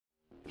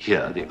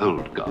Here, the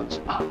old gods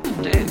are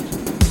dead.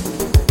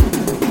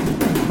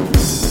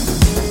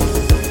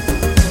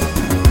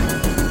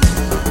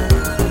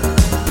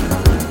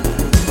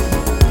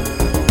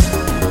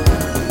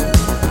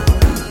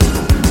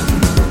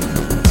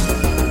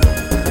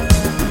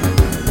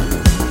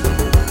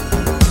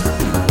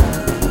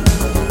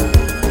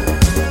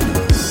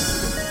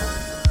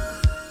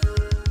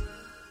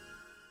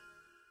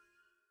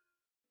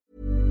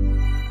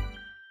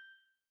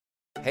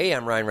 Hey,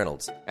 I'm Ryan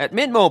Reynolds. At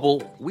Mint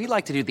Mobile, we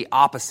like to do the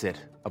opposite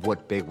of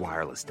what Big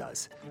Wireless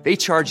does. They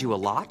charge you a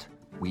lot,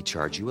 we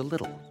charge you a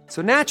little.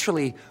 So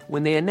naturally,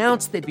 when they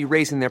announced they'd be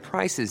raising their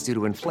prices due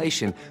to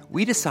inflation,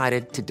 we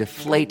decided to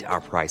deflate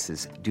our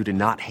prices due to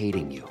not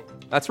hating you.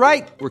 That's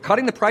right. We're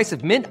cutting the price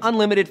of Mint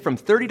Unlimited from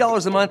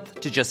 $30 a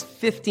month to just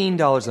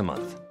 $15 a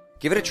month.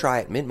 Give it a try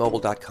at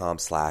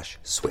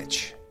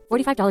mintmobile.com/switch.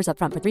 $45 up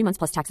front for 3 months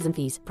plus taxes and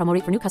fees. Promo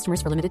rate for new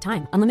customers for limited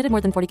time. Unlimited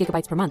more than 40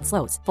 gigabytes per month.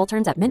 Slows full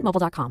terms at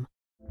mintmobile.com.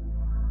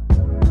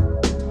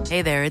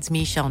 Hey there, it's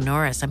Michelle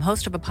Norris. I'm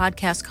host of a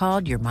podcast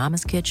called Your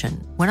Mama's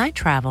Kitchen. When I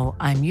travel,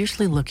 I'm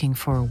usually looking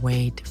for a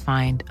way to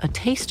find a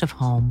taste of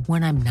home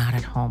when I'm not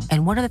at home.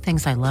 And one of the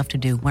things I love to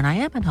do when I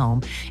am at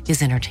home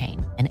is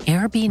entertain. And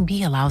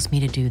Airbnb allows me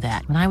to do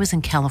that. When I was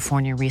in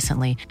California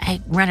recently, I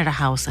rented a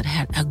house that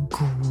had a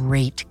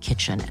great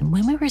kitchen. And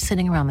when we were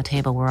sitting around the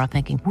table, we're all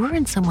thinking, we're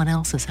in someone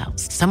else's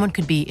house. Someone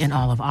could be in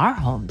all of our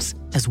homes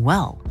as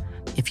well.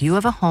 If you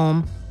have a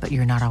home, but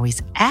you're not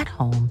always at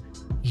home,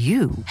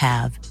 you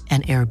have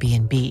an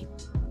Airbnb.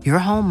 Your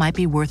home might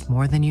be worth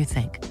more than you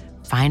think.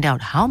 Find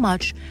out how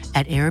much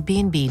at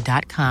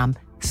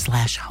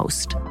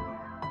airbnb.com/host.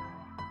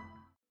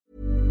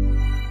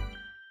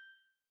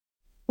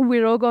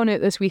 We're all going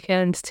out this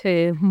weekend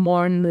to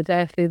mourn the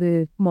death of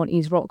the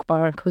Monty's Rock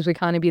Bar because we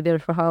can't be there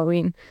for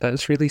Halloween.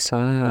 That's really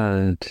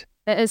sad.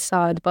 It is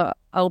sad, but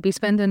I'll be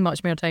spending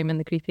much more time in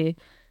the Creepy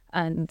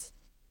and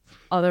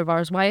other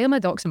bars. Why am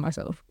I doxing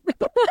myself?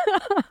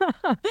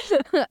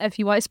 If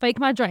you want to spike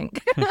my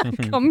drink,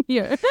 come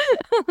here.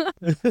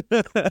 Do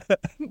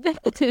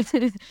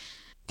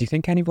you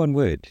think anyone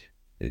would?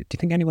 Do you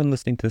think anyone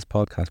listening to this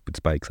podcast would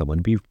spike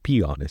someone?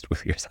 Be honest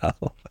with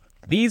yourself.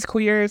 These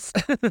queers.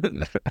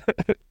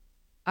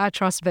 I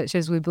trust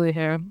bitches with blue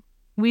hair.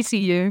 We see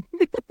you.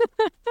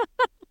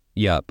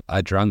 Yup,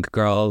 a drunk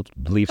girl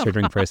leaves her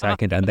drink for a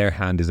second and their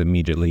hand is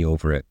immediately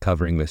over it,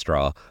 covering the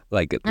straw.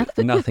 Like,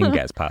 nothing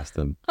gets past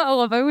them. I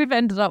love how we've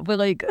ended up with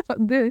like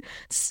the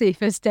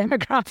safest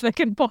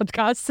demographic in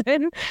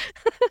podcasting.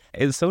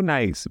 It's so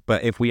nice,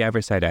 but if we ever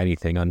said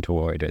anything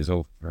untoward, it's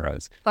over for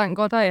us. Thank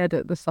God I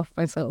edit the stuff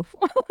myself.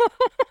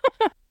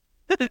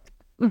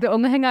 The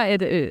only thing I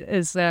edit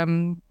is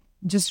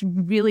just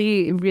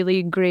really,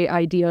 really great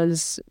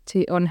ideas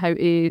on how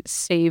to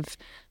save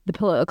the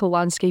political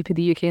landscape of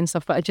the UK and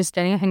stuff, but I just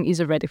don't think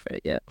he's ready for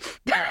it yet.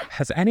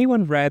 Has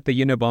anyone read the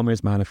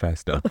Unabomber's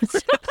manifesto?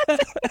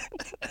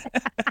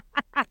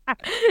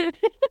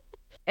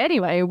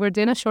 Anyway, we're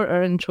doing a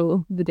shorter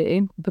intro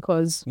today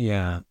because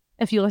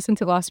if you listen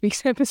to last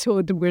week's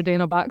episode, we're doing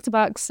a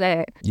back-to-back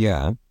set.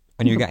 Yeah,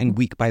 and you're getting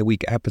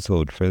week-by-week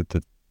episode for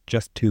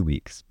just 2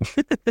 weeks.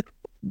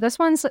 This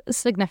one's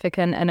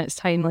significant and it's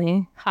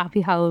timely.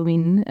 Happy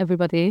Halloween,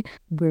 everybody.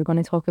 We're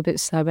going to talk about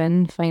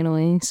Samhain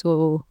finally,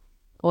 so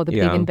all the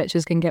pagan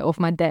bitches can get off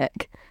my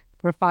dick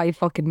for 5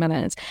 fucking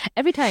minutes.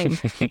 Every time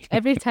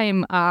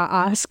I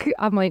ask,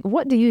 I'm like,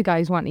 what do you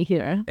guys want to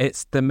hear?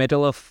 It's the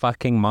middle of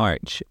fucking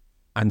March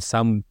and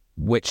some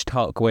witch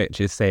talk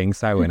witch is saying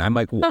Samhain. I'm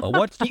like,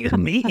 what do you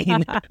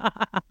mean?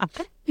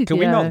 Can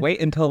we not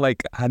wait until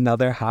like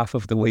another half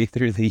of the way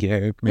through the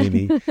year,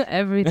 maybe?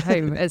 Every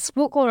time. It's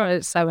folklore,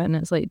 it's Samhain.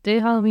 It's like, do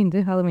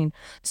Halloween.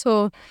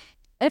 So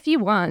if you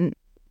want,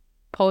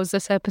 pause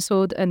this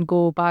episode and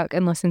go back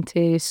and listen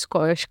to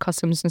Scottish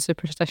Customs and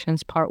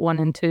Superstitions Part 1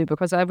 and 2,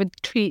 because I would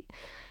treat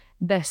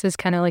this as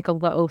kind of like a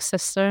little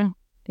sister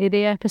of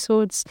the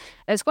episodes.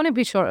 It's going to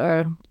be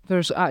shorter,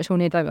 there's actually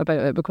no doubt about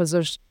it,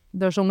 because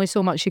there's only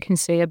so much you can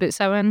say about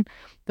Samhain.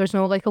 There's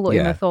no like a lot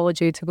of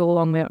mythology to go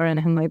along with or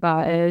anything like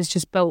that. It is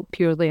just built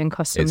purely in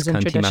customs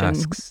and tradition. It's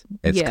cunty masks,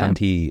 it's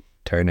cunty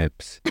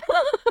turnips.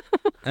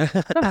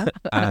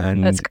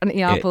 And it's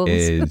cunty apples. It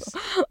is,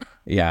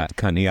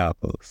 cunty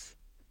apples.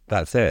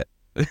 That's it.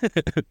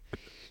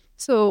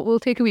 So we'll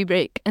take a wee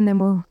break and then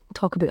we'll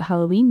talk about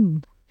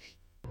Halloween.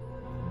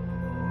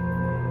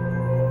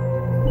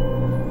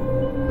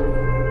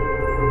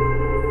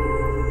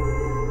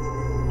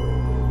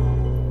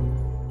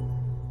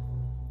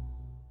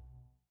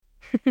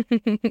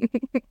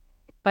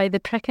 By the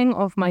pricking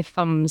of my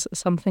thumbs,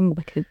 something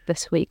wicked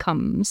this way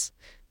comes.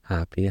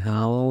 Happy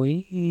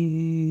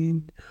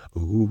Halloween.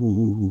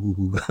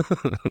 Ooh.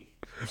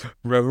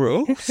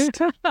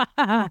 Roast.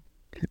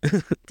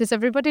 Does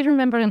everybody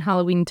remember in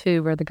Halloween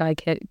 2 where the guy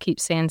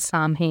keeps saying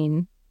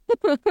Samhain?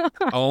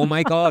 Oh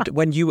my God.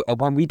 When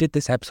we did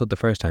this episode the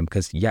first time,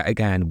 because yet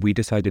again, we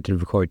decided to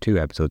record 2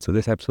 episodes. So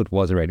this episode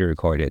was already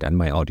recorded and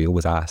my audio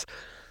was ass.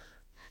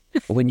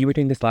 when you were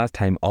doing this last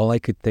time, all I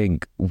could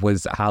think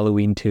was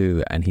Halloween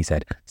 2, and he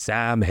said,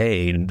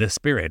 Samhain, the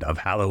spirit of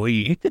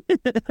Halloween.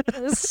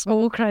 It's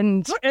so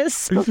cringe.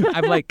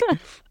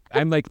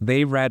 I'm like,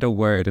 they read a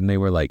word and they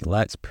were like,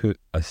 let's put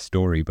a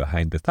story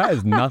behind this. That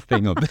is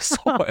nothing of the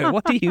sort.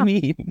 What do you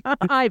mean?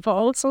 I've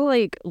also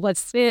like, let's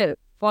say it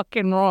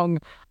fucking wrong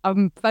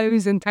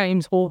 1,000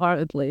 times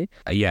wholeheartedly.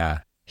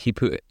 Yeah, he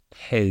put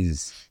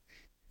his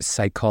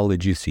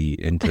psychology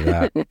into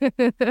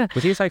that.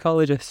 Was he a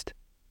psychologist?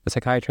 A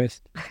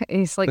psychiatrist?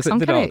 He's like Was it some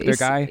the kind doctor of,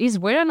 guy? he's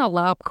wearing a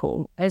lab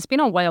coat. It's been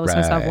a while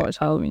since I've Right. watched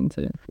Halloween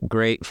too.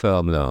 Great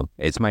film, though.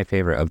 It's my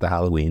favourite of the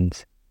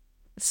Halloweens.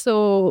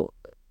 So,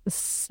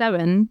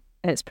 Samhain,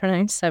 it's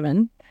pronounced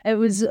Samhain. It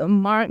was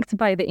marked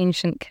by the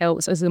ancient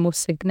Celts as the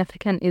most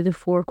significant of the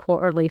 4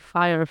 quarterly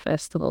fire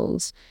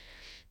festivals,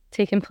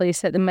 taking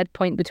place at the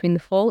midpoint between the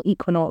fall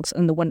equinox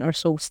and the winter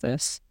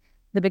solstice.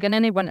 The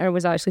beginning of winter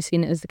was actually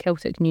seen as the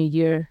Celtic New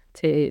Year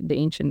to the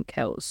ancient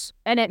Celts.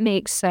 And it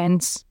makes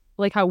sense.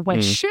 Like, I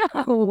wish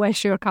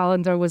your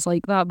calendar was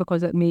like that,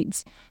 because it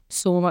makes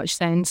so much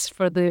sense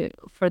for the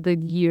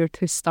year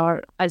to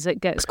start as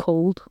it gets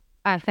cold,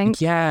 I think.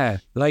 Yeah,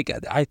 like,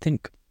 I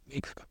think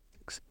makes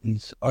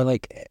sense. Or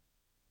like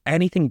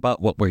anything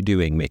but what we're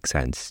doing makes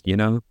sense, you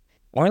know?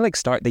 Or like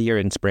start the year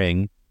in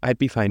spring. I'd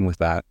be fine with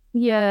that.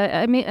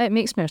 Yeah, it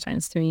makes more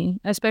sense to me,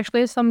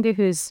 especially as somebody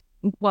who's,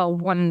 well,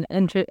 one,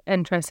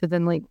 interested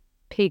in like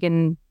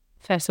pagan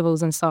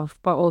festivals and stuff,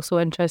 but also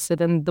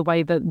interested in the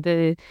way that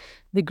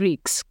the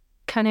Greeks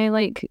kind of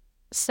like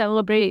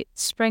celebrate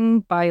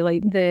spring by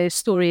like the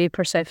story of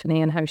Persephone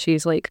and how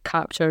she's like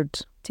captured,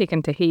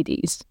 taken to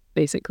Hades,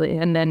 basically,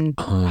 and then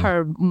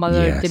her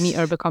mother yes.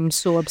 Demeter becomes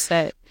so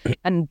upset,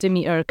 and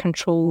Demeter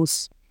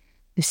controls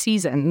the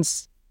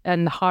seasons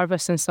and the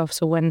harvest and stuff.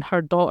 So when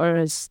her daughter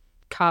is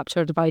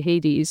captured by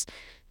Hades,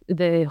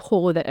 the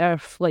whole of the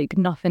earth, like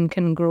nothing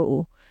can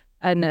grow,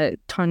 and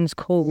it turns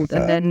cold.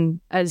 And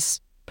then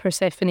as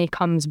Persephone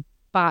comes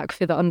back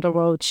for the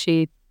underworld,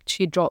 she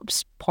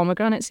drops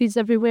pomegranate seeds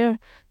everywhere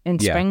in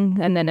spring,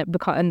 and then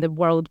and the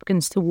world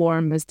begins to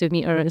warm as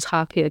Demeter is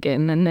happy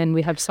again, and then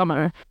we have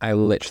summer. I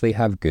literally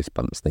have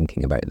goosebumps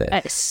thinking about this.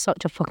 It's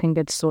such a fucking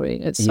good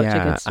story. It's such a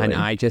good story. And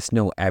I just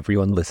know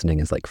everyone listening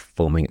is like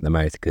foaming at the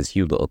mouth because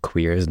you little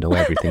queers know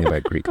everything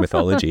about Greek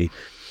mythology.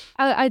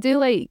 I do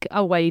like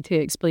a way to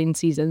explain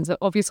seasons.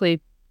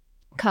 Obviously,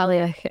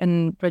 Cailleach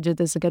and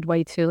Bridget is a good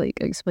way to like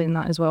explain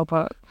that as well,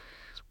 but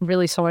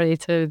really sorry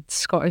to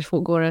Scottish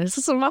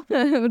folklorists.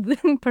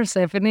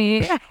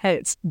 Persephone,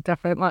 it's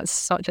different.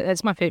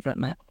 It's my favourite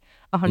myth.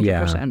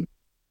 100%.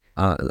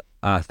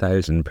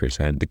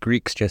 1,000%. The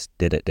Greeks just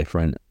did it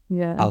different.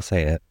 Yeah. I'll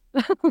say it.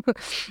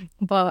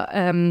 But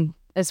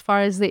as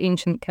far as the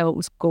ancient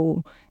Celts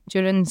go,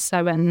 during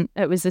Samhain,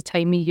 it was the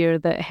time of year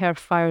that hearth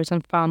fires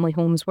and family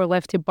homes were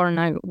left to burn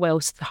out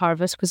whilst the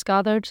harvest was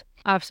gathered.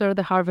 After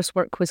the harvest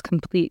work was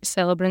complete,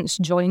 celebrants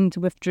joined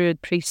with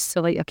Druid priests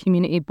to light a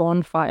community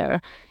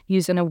bonfire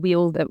using a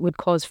wheel that would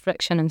cause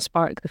friction and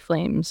spark the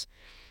flames.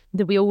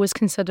 The wheel was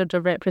considered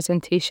a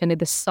representation of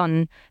the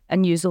sun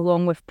and used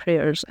along with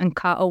prayers, and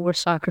cattle were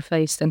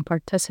sacrificed, and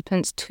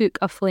participants took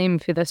a flame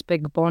for this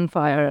big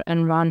bonfire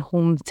and ran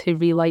home to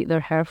relight their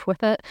hearth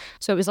with it.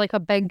 So it was like a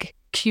big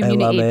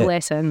community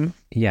blessing.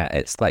 Yeah,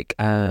 it's like,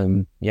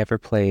 you ever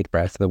played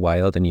Breath of the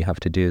Wild and you have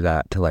to do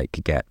that to like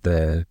get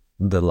the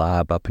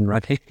lab up and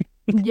running?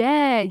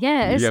 Yeah, it's You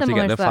have to similar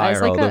get the to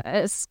that.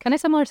 fire It's kind of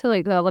similar to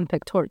like the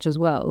Olympic torch as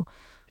well.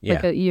 Yeah.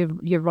 Like you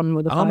run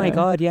with the fire. Oh my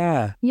God,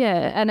 yeah.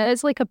 Yeah, and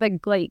it's like a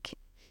big like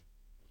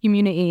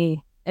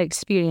community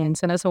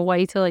experience, and it's a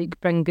way to like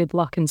bring good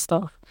luck and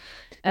stuff.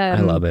 I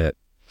love it.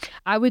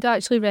 I would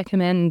actually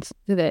recommend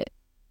that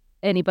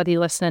anybody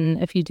listening,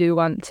 if you do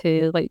want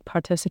to like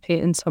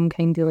participate in some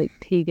kind of like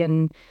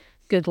pagan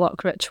good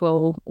luck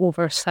ritual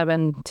over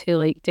Samhain, to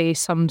like do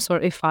some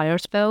sort of fire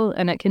spell,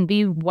 and it can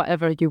be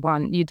whatever you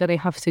want. You don't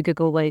have to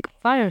Google like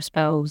fire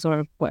spells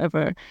or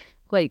whatever.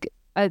 Like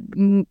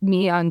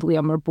me and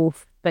Liam are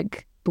both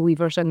big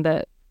believers in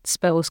that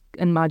spells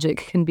and magic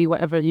can be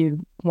whatever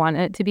you want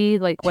it to be,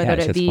 like whether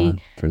it's it just be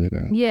fun for the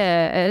girls.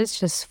 yeah, it's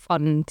just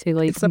fun to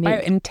like It's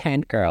about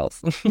intent,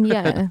 girls.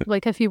 yeah,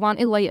 like if you want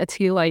to light a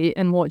tea light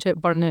and watch it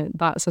burn out,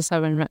 that's a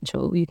Samhain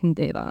ritual. You can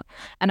do that.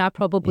 And I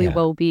probably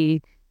will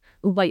be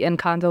lighting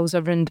candles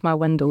around my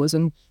windows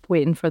and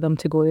waiting for them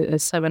to go out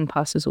as Samhain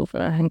passes over.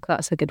 I think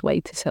that's a good way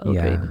to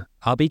celebrate. Yeah,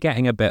 I'll be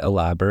getting a bit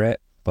elaborate,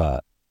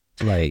 but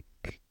like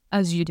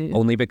as you do.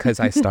 only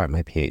because I start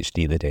my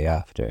PhD the day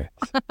after.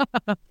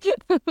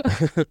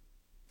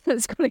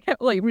 It's going to get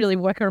like really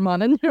Wicker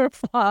Man in your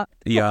flat.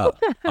 Yeah,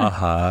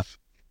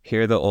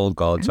 Here the old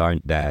gods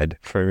aren't dead,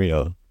 for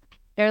real.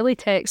 Early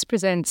text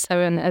presents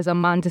Samhain as a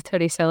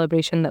mandatory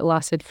celebration that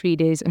lasted 3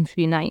 days and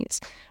 3 nights,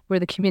 where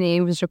the community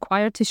was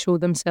required to show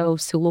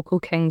themselves to local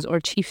kings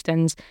or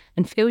chieftains,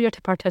 and failure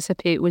to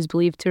participate was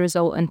believed to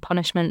result in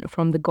punishment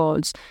from the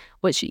gods,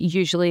 which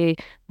usually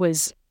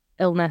was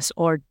illness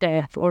or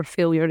death or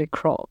failure of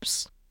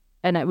crops.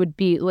 And it would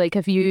be like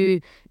if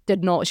you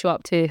did not show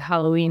up to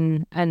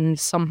Halloween and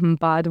something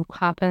bad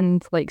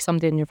happened, like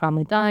somebody in your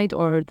family died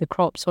or the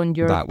crops on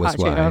your That was patch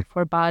of why. earth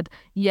were bad.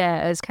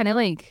 Yeah, it's kind of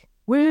like,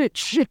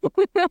 witch.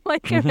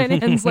 Like if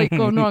anything's like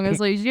going wrong, it's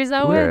like, she's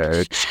a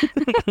witch.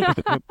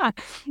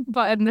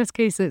 But in this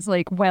case, it's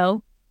like,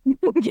 well,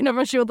 you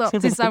never showed up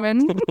to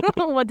Samhain.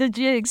 What did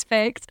you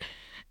expect?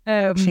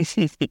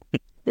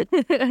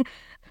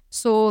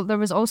 So there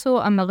was also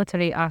a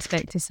military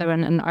aspect to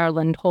Samhain in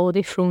Ireland.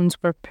 Holiday thrones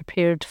were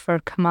prepared for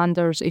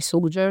commanders of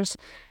soldiers,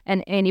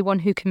 and anyone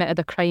who committed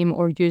a crime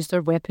or used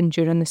their weapon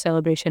during the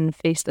celebration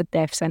faced a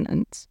death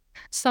sentence.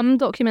 Some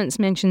documents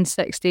mention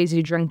 6 days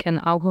of drinking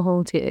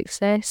alcohol to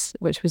excess,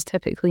 which was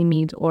typically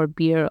mead or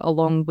beer,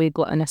 along with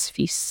gluttonous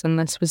feasts, and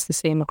this was the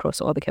same across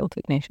all the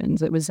Celtic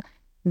nations. It was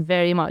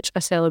very much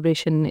a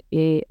celebration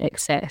of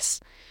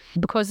excess.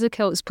 Because the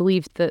Celts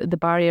believed that the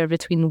barrier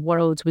between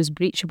worlds was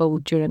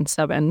breachable during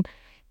Samhain,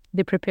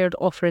 they prepared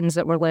offerings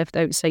that were left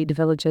outside the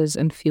villages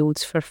and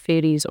fields for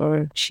fairies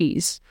or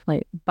shees,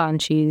 like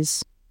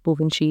banshees,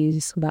 woven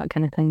shees, that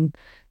kind of thing.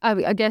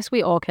 I guess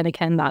we all kind of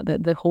ken that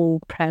the whole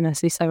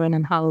premise of Samhain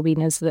and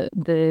Halloween is that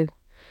the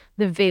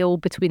veil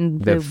between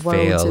the worlds... The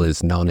veil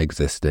is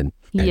non-existent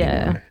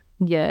anymore.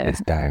 Yeah.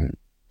 It's down.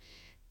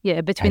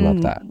 Yeah, between I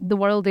love that. the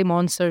world of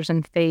monsters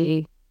and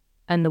fae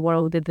and the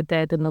world of the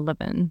dead and the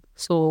living.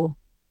 So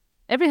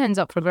everything's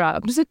up for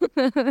grabs.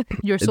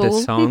 Your soul.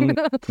 The song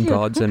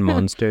Gods and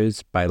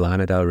Monsters by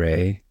Lana Del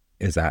Rey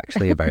is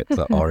actually about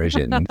the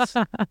origins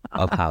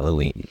of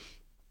Halloween,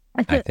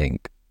 I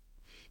think.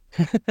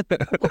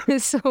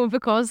 So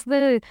because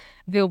the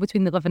veil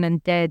between the living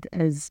and dead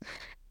is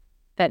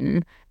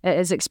thin, it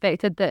is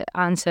expected that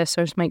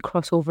ancestors might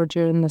cross over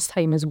during this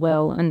time as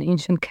well, and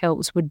ancient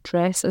Celts would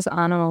dress as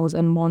animals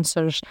and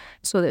monsters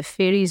so that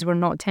fairies were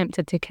not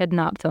tempted to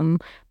kidnap them,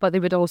 but they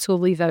would also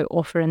leave out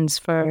offerings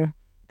for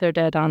their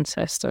dead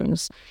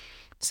ancestors.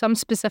 Some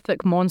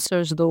specific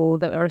monsters, though,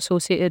 that are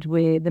associated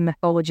with the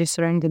mythology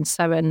surrounding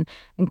Samhain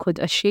include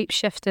a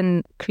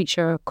shape-shifting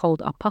creature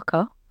called a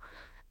pucka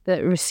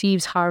that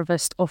receives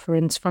harvest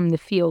offerings from the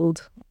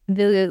field.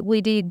 The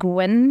Lady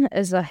Gwyn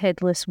is a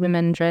headless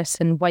woman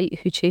dressed in white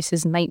who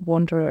chases night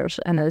wanderers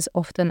and is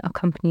often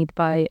accompanied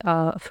by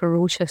a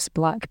ferocious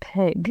black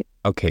pig.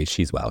 Okay,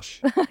 she's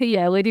Welsh.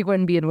 Yeah, Lady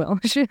Gwyn being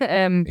Welsh.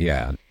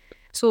 Yeah.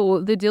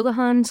 So the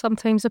Dullahan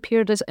sometimes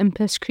appeared as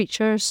impish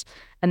creatures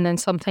and then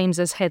sometimes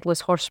as headless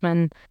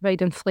horsemen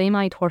riding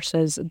flame-eyed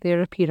horses.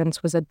 Their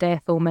appearance was a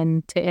death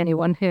omen to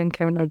anyone who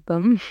encountered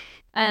them.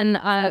 And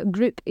a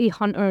group of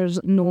hunters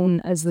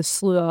known as the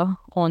Slua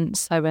haunt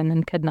Samhain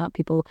and kidnap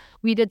people.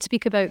 We did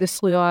speak about the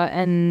Slua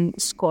in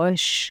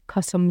Scottish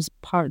Customs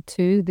Part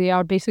 2. They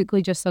are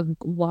basically just a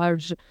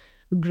large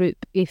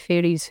group of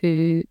fairies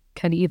who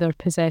can either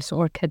possess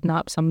or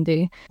kidnap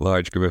somebody.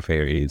 Large group of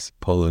fairies,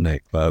 Polo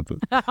nightclub,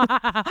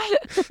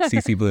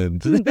 CC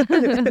Blooms.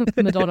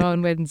 Madonna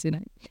on Wednesday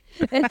night.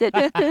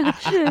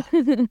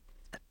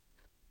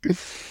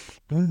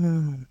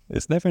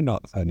 It's never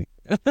not funny.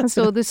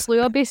 So the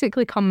Slua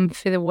basically come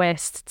for the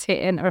West to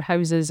enter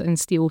houses and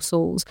steal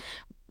souls.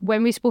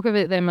 When we spoke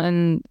about them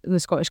in the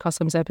Scottish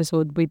Customs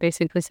episode, we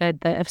basically said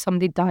that if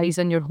somebody dies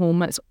in your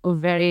home, it's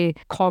very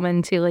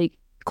common to like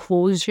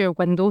close your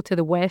window to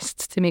the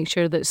west to make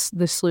sure that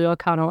the Slua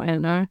cannot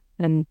enter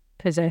and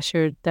possess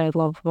your dead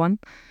loved one.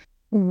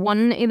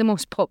 One of the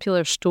most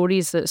popular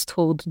stories that's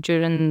told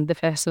during the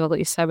festival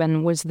of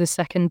Samhain was the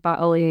second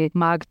battle of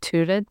Mag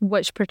Tuired,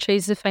 which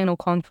portrays the final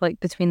conflict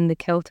between the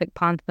Celtic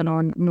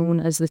pantheon known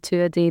as the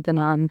Tuatha Dé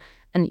Danann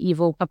and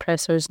evil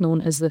oppressors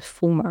known as the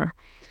Fomor.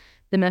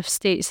 The myth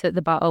states that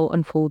the battle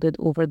unfolded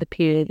over the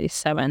period of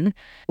Samhain.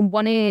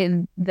 One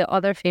of the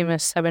other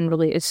famous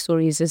Samhain-related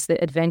stories is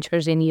the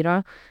Adventures of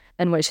Nera,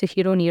 in which the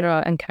hero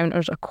Nera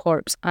encounters a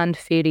corpse and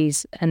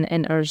fairies and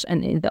enters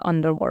into the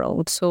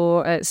underworld.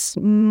 So it's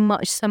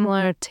much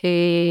similar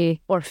to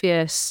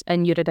Orpheus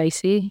and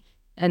Eurydice,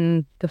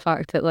 in the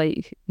fact that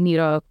like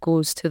Nera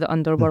goes to the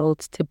underworld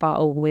to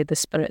battle with the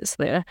spirits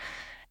there.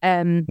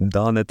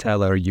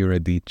 Donatella or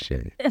Eurydice.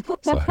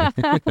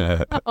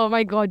 Sorry. Oh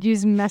my god, you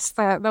missed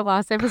that. The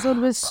last episode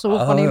was so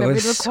funny that we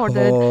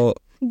recorded.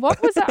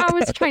 What was it I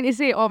was trying to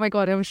say? Oh my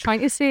god, I was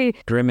trying to say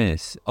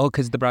Grimace. Oh,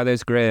 because the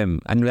brothers Grimm.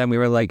 And then we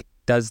were like,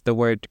 does the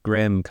word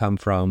grim come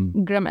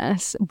from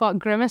grimace? But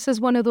grimace is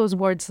one of those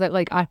words that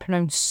like I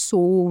pronounced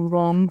so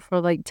wrong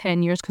for like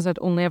 10 years because I'd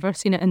only ever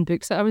seen it in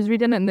books that I was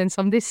reading, and then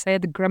somebody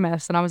said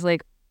grimace and I was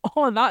like,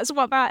 oh, that's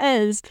what that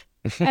is.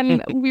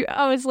 And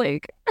I was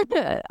like,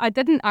 I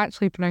didn't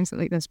actually pronounce it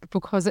like this, but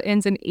because it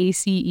ends in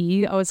ACE,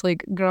 I was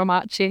like,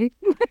 Gramace.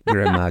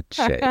 Gramace.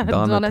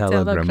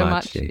 Donatella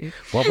Gramace.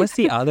 What was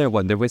the other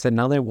one? There was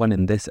another one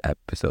in this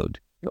episode.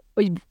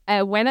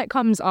 When it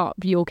comes up,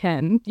 you'll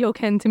ken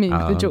to make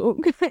the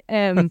joke.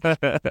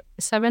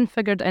 Samhain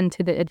figured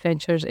into the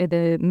adventures of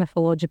the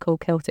mythological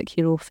Celtic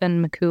hero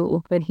Finn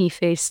McCool when he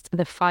faced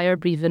the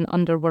fire-breathing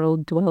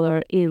underworld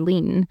dweller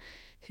Aileen,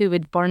 who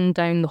would burn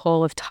down the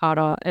Hall of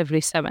Tara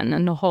every Samhain.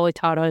 And the Hall of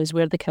Tara is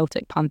where the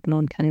Celtic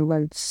pantheon kind of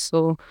lives.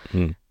 So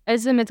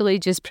As the Middle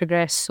Ages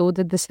progressed, so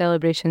did the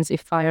celebrations of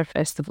fire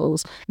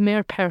festivals.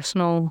 More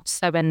personal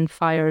Samhain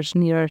fires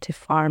nearer to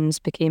farms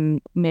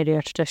became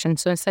merrier tradition.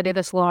 So instead of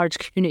this large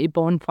community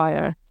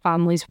bonfire,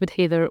 families would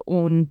have their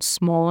own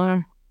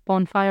smaller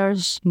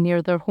bonfires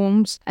near their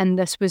homes, and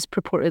this was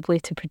purportedly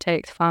to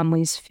protect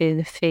families from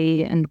the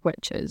fae and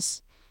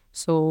witches.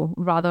 So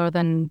rather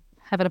than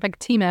having a big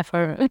team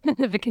effort,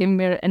 it became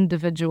more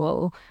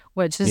individual,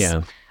 which is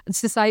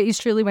society's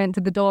truly went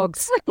to the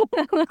dogs.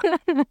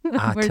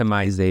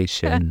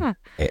 Atomization.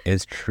 It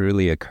is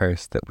truly a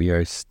curse that we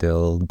are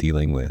still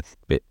dealing with.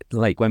 But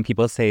like when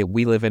people say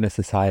we live in a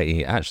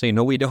society, actually,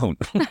 no, we don't.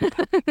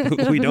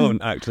 We don't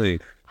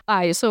actually.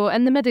 Aye, so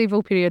in the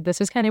medieval period,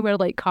 this is kind of where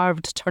like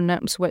carved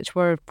turnips, which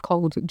were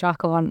called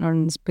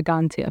jack-o'-lanterns,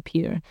 began to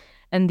appear.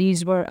 And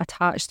these were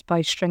attached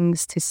by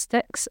strings to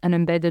sticks and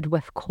embedded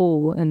with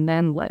coal and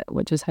then lit,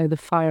 which is how the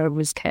fire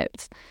was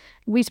kept.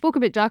 We spoke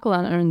about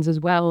jack-o'-lanterns as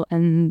well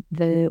in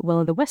the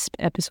Will-o'-the-Wisp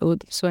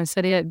episode. So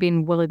instead of it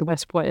being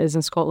Will-o'-the-Wisp, what it is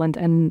in Scotland,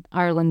 in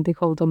Ireland they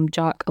called them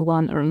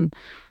jack-o'-lantern.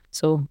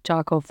 So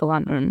Jack of the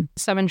Lantern.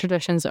 Samhain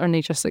traditions are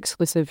not just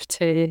exclusive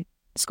to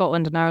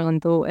Scotland and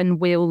Ireland though. In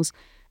Wales,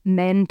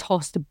 men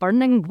tossed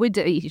burning wood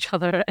at each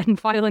other in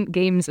violent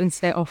games and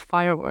set off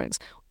fireworks.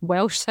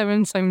 Welsh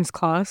Samhain sounds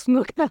class, I'm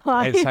not gonna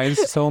lie. It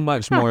sounds so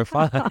much more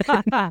fun.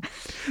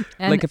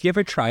 Like, have you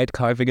ever tried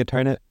carving a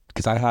turnip?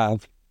 Because I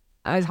have.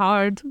 It's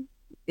hard.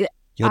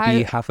 You'll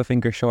be half a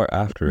finger short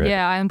after it.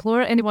 Yeah, I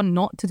implore anyone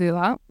not to do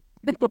that.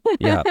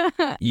 Yeah.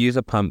 Use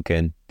a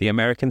pumpkin. The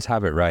Americans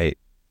have it right.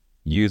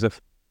 Use a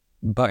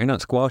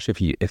butternut squash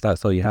if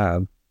that's all you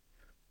have.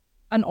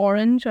 An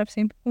orange, I've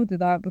seen people do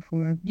that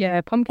before.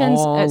 Yeah, pumpkins.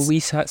 Oh, Wee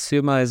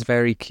Satsuma is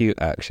very cute,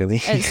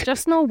 actually. It's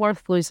just not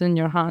worth losing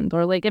your hand.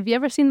 Or like, have you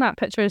ever seen that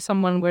picture of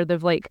someone where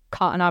they've like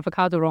cut an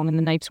avocado wrong and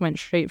the knives went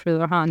straight through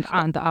their hand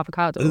and the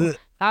avocado?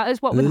 That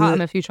is what would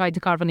happen if you tried to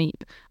carve an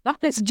ape. That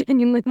is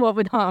genuinely what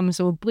would happen.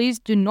 So please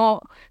do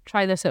not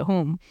try this at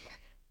home.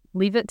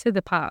 Leave it to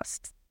the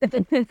past.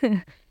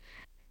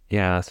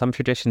 Yeah, some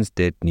traditions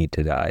did need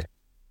to die.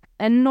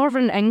 In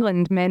Northern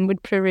England, men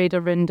would parade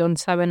around on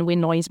Samhain with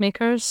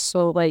noisemakers.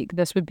 So, like,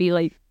 this would be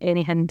like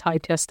anything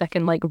tied to a stick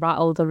and like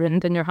rattled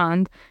around in your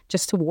hand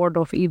just to ward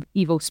off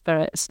evil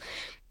spirits.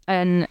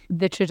 And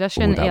the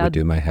tradition... that would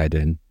do my head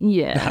in.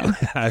 Yeah.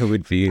 I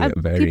would be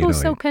very people annoyed.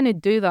 still kind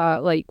of do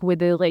that, like, with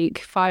the, like,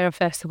 fire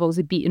festivals,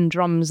 the beating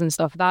drums and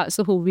stuff. That's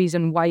the whole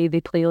reason why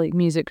they play, like,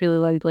 music really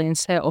loudly and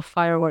set off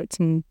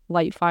fireworks and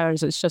light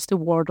fires. It's just to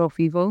ward off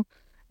evil.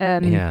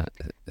 Yeah,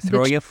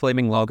 throwing a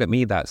flaming log at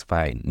me, that's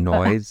fine.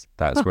 Noise,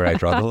 that's where I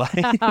draw the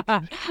line.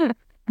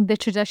 The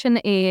tradition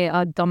of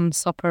a dumb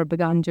supper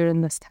began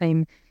during this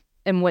time,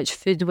 in which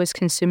food was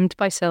consumed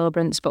by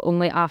celebrants, but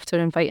only after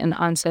inviting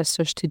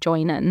ancestors to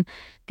join in,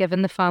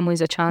 giving the families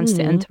a chance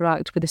to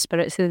interact with the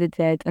spirits of the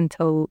dead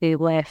until they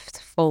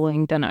left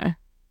following dinner.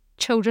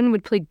 Children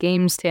would play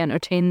games to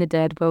entertain the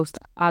dead, whilst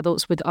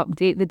adults would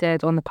update the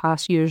dead on the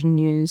past year's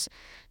news.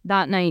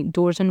 That night,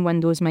 doors and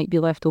windows might be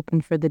left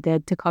open for the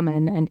dead to come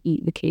in and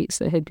eat the cakes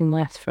that had been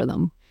left for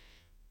them.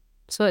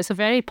 So it's a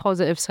very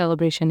positive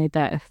celebration of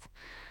death.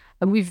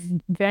 And we've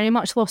very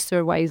much lost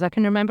our ways. I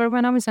can remember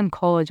when I was in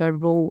college, I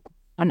wrote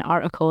an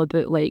article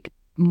about like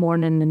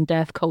mourning and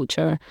death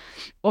culture.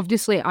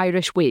 Obviously,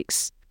 Irish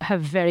wakes have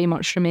very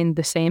much remained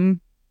the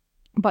same.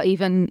 But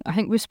even, I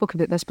think we spoke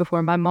about this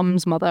before, my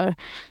mum's mother,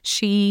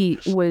 she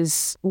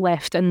was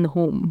left in the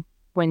home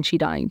when she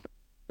died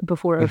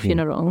before her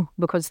funeral,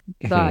 because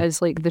that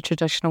is like the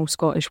traditional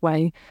Scottish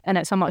way. And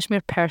it's a much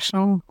more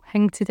personal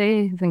thing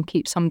today than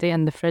keep somebody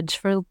in the fridge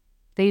for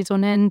days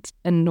on end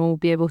and no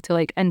be able to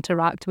like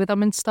interact with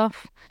them and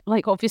stuff.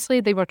 Like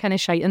obviously they were kind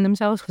of shiting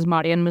themselves because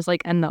Marion was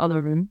like in the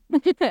other room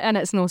and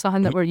it's not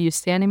something that we're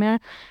used to anymore.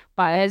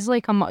 But it is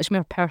like a much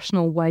more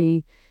personal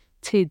way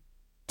to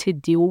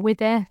deal with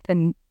death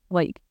and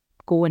like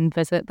go and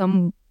visit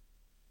them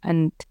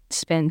and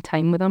spend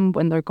time with them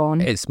when they're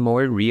gone. It's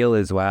more real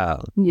as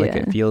well. Yeah. Like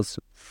it feels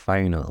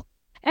final.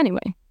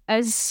 Anyway,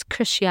 as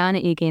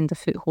Christianity gained a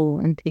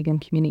foothold in pagan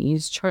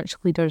communities, church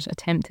leaders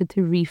attempted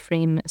to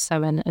reframe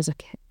Samhain as a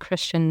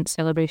Christian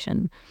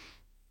celebration.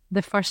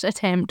 The first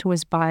attempt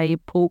was by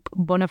Pope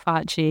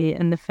Boniface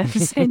in the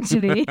 5th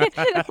century.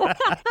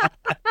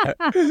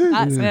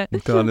 That's it.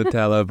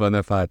 Donatella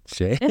Boniface.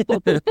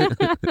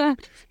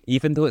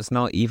 Even though it's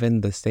not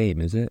even the same,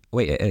 is it?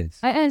 Wait, it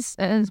is. It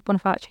is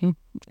Boniface.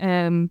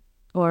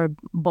 Or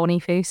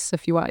Boniface,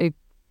 if you want to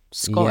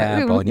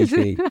Yeah,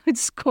 Boniface.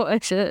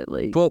 Scottish it,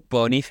 like. But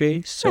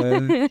Boniface.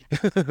 He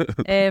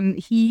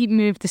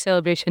moved the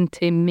celebration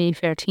to May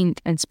 13th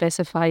and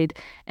specified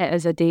it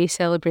as a day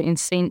celebrating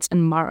saints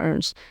and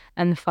martyrs.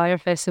 And the fire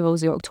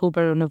festivals of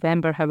October or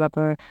November,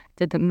 however,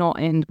 did not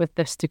end with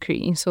this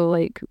decree. So,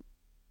 like,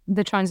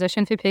 the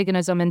transition from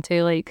paganism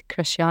into, like,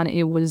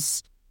 Christianity it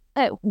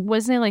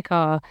wasn't like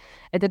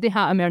it didn't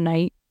happen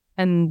overnight.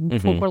 And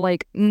folk were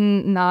like,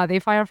 nah, the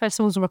fire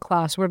festivals were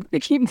class. We're going to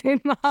keep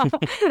doing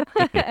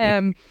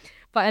that.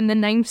 But in the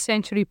 9th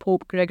century,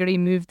 Pope Gregory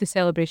moved the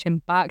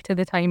celebration back to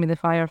the time of the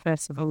fire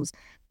festivals.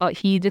 But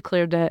he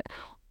declared it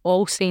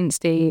All Saints'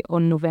 Day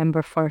on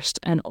November 1st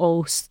and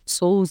All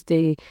Souls'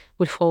 Day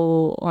would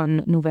fall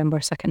on November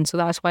 2nd. So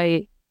that's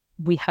why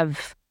we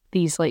have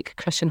these like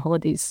Christian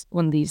holidays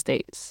on these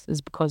dates,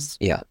 is because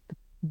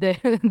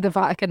the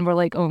Vatican were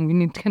like, oh, we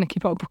need to kind of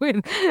keep up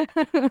with.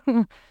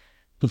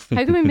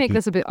 How do we make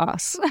this about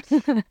us?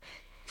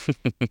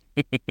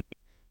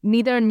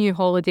 Neither new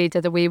holiday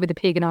did away with the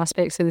pagan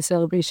aspects of the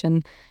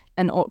celebration,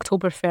 and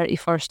October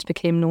 31st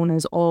became known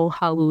as All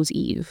Hallows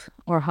Eve,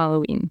 or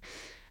Halloween,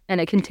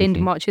 and it contained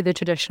much of the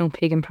traditional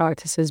pagan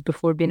practices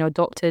before being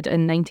adopted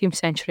in 19th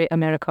century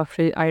America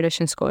through Irish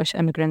and Scottish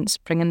immigrants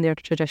bringing their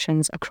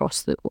traditions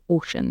across the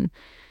ocean.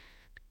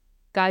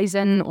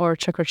 Guising, or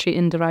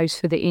trick-or-treating, derives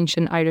from the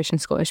ancient Irish and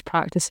Scottish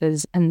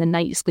practices in the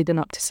nights leading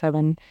up to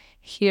Samhain.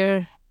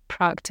 Here,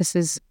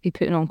 practices of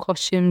putting on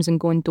costumes and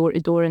going door to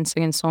door and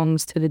singing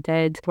songs to the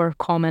dead were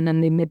common,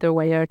 and they made their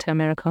way out to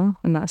America,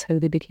 and that's how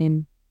they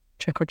became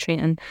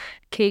trick-or-treating.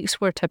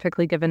 Cakes were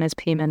typically given as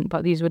payment,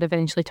 but these would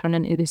eventually turn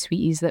into the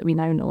sweeties that we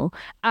now know.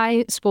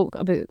 I spoke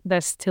about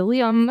this to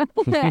Liam.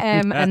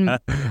 And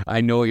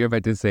I know what you're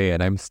about to say,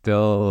 and I'm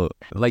still,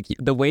 like,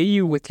 the way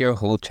you with your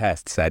whole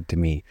chest said to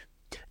me,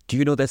 do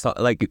you know this song?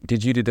 Like,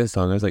 did you do this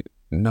song? I was like,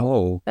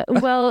 no.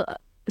 Well,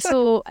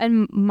 so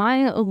in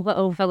my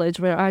little village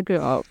where I grew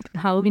up,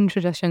 Halloween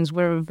traditions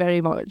were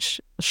very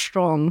much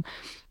strong.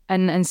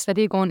 And instead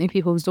of going to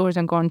people's doors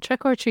and going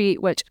trick or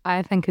treat, which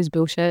I think is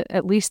bullshit,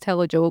 at least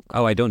tell a joke.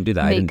 Oh, I don't do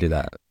that. I didn't do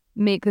that.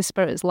 Make the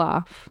spirits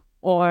laugh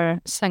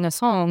or sing a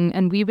song.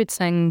 And we would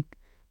sing,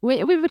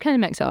 we would kind of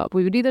mix it up.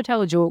 We would either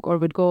tell a joke or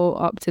we'd go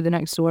up to the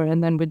next door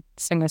and then we'd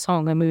sing a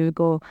song, and we would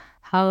go,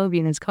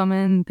 Halloween is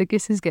coming, the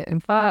goose is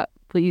getting fat,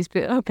 please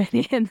put a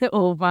penny in the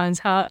old man's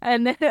hat.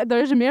 And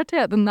there's more to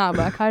it than that, but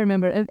I can't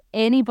remember. If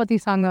anybody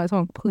sang that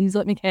song, please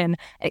let me ken.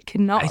 It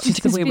could not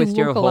just the way be with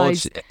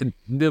localised.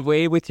 The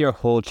way with your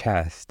whole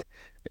chest,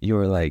 you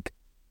were like,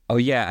 oh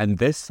yeah, and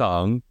this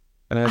song.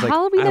 And I was like,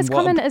 Halloween is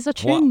coming is a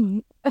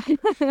tune.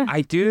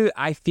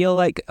 I feel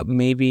like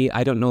maybe,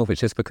 I don't know if it's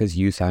just because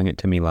you sang it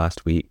to me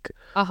last week,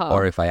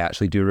 or if I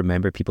actually do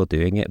remember people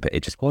doing it, but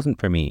it just wasn't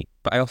for me.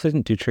 But I also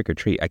didn't do trick or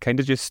treat. I kind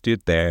of just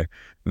stood there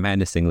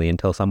menacingly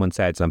until someone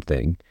said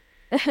something.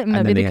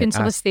 Maybe the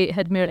Council of State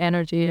had more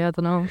energy, I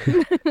don't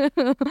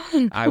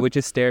know. I would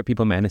just stare at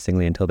people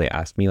menacingly until they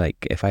asked me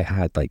like if I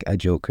had like a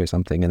joke or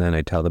something, and then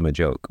I'd tell them a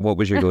joke. What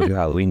was your go-to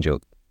Halloween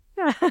joke?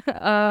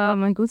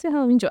 My go-to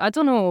Halloween joke, I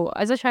don't know.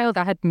 As a child,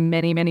 I had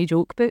many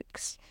joke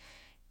books.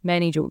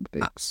 Many joke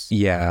books.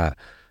 Yeah.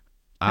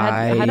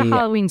 I had a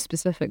Halloween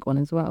specific one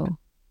as well.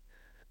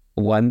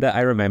 One that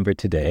I remember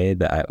today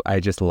that I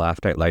just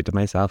laughed out loud to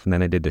myself, and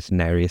then I did this to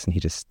Nereus and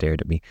he just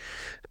stared at me.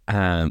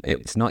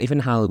 It's not even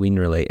Halloween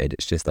related.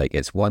 It's just like,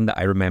 it's one that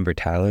I remember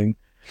telling,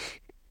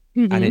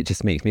 and it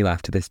just makes me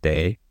laugh to this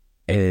day.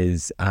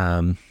 Is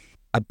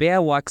a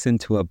bear walks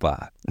into a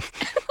bar.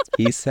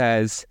 He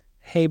says,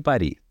 hey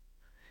buddy,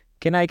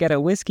 can I get a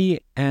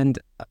whiskey and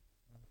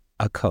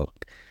a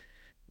Coke?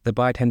 The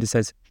bartender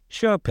says,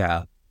 sure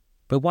pal,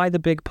 but why the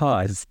big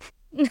pause?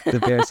 The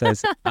bear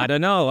says, I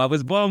don't know, I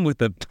was born with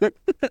them.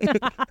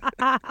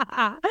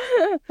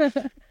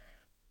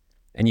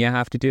 And you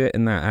have to do it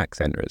in that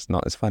accent or it's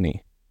not as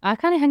funny. I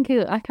kind of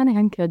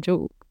think a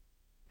joke.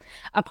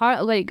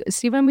 Apart, like,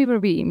 see, when we were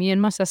wee, me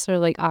and my sister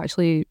like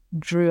actually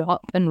drew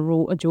up and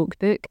wrote a joke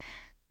book,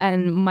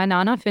 and my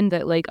nana found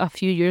it like a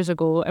few years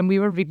ago, and we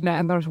were reading it,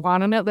 and there's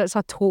one in it that's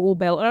a total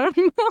belter,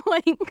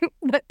 like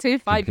that 2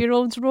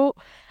 5-year-olds wrote,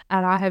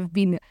 and I have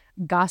been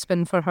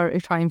gasping for her to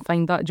try and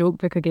find that joke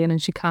book again,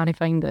 and she can't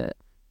find it.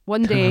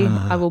 One day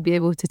I will be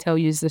able to tell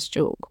you this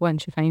joke when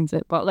she finds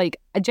it, but like,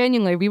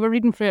 genuinely, we were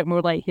reading through it and we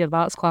were like, here,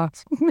 that's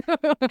class.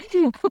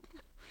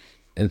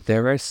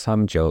 There are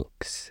some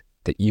jokes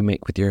that you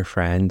make with your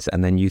friends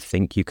and then you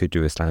think you could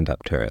do a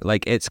stand-up to it.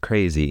 Like, it's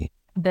crazy.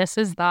 This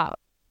is that.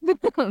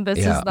 This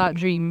is that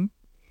dream.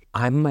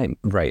 I might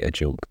write a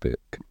joke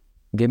book.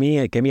 Give me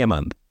a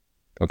month,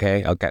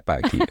 okay? I'll get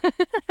back to you.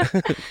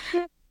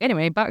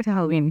 Anyway, back to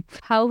Halloween.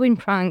 Halloween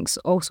pranks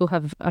also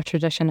have a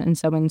tradition in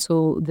Samhain.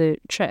 So the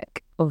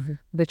trick of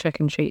the trick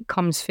and treat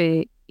comes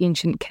from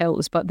ancient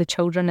Celts, but the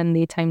children in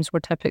their times were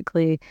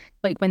typically,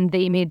 like, when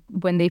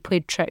they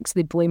played tricks,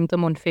 they blamed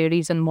them on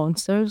fairies and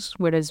monsters,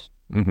 whereas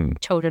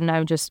children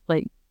now just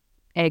like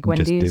egg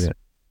Wendy's.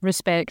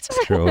 Respect.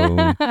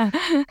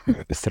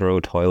 Throw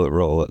toilet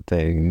roll at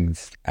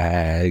things,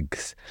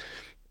 eggs,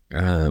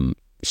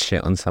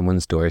 shit on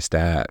someone's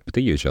doorstep,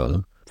 the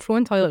usual.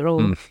 Throwing toilet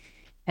roll.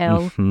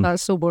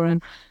 That's so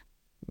boring.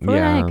 Throw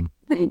an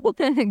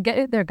egg. Get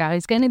out there,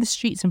 guys. Get into the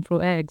streets and throw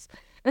eggs.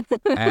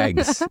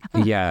 Eggs.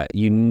 Yeah,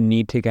 you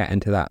need to get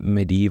into that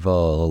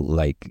medieval,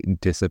 like,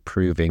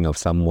 disapproving of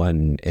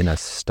someone in a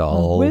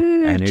stall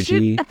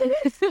energy.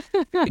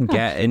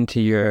 Get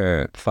into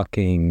your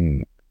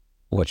fucking,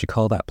 what you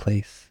call that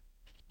place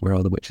where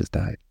all the witches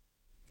died?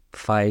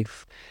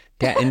 Fife.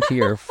 Get into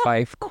your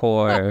Fife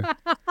core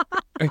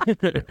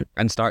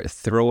and start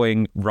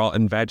throwing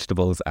rotten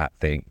vegetables at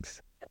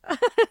things.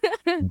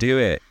 Do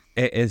it.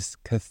 It is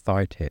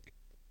cathartic.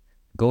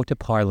 Go to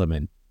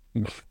Parliament.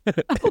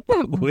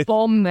 With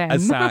Bomb them. a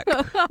sack.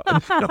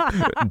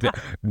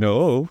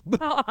 No.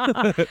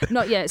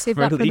 Not yet. Save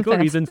For that for the legal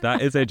fifth. reasons,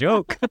 that is a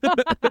joke.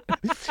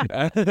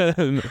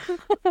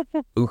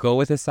 We'll go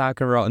with a sack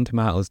of rotten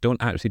tomatoes.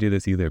 Don't actually do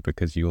this either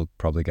because you'll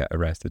probably get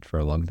arrested for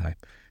a long time.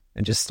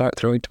 And just start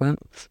throwing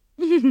tomatoes.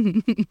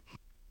 Bomb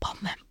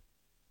them.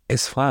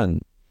 It's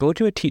fun. Go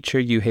to a teacher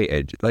you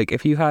hated. Like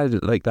if you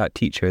had like that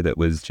teacher that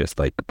was just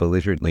like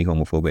belligerently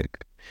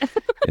homophobic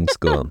in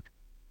school,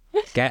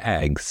 get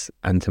eggs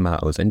and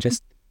tomatoes and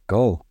just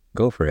go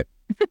for it.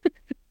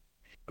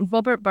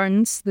 Robert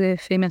Burns, the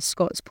famous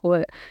Scots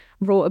poet,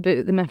 wrote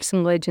about the myths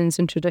and legends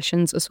and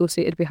traditions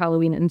associated with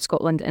Halloween in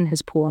Scotland in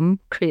his poem,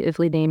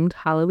 creatively named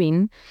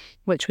Halloween,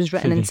 which was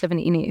written in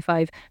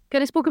 1785.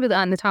 Kind of spoke about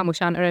that in the Tam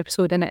O'Shanter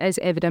episode, and it is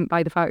evident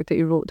by the fact that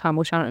he wrote Tam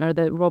O'Shanter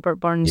that Robert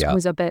Burns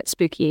was a bit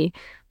spooky.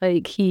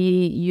 Like,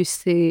 he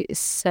used to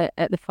sit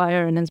at the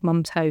fire in his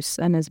mum's house,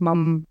 and his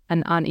mum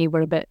and auntie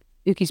were a bit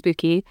ooky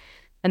spooky,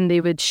 and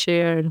they would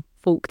share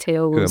folk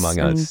tales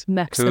and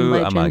myths and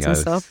legends and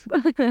stuff.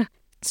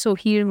 So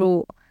he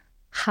wrote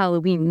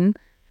Halloween.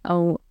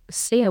 I'll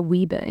say a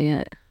wee bit of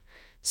it.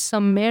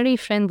 Some merry,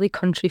 friendly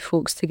country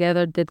folks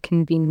together did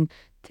convene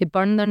to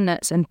burn their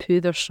nits and poo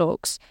their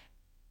socks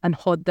and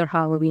hod their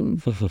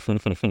Halloween.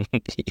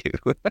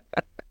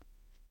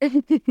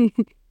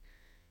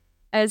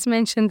 As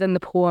mentioned in the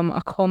poem,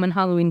 a common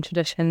Halloween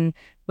tradition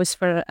was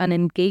for an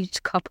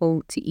engaged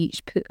couple to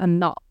each put a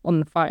nut on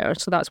the fire.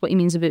 So that's what he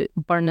means about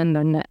burning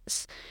their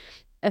nits.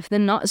 If the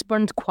nuts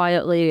burned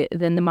quietly,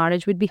 then the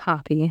marriage would be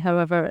happy.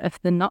 However, if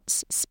the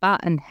nuts spat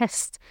and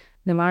hissed,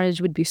 the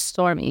marriage would be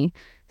stormy.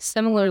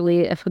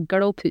 Similarly, if a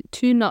girl put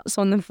 2 nuts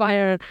on the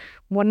fire,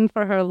 one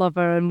for her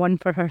lover and one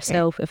for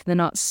herself, if the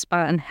nuts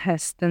spat and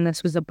hissed, then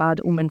this was a bad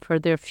omen for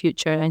their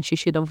future and she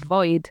should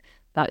avoid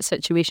that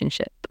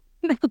situationship.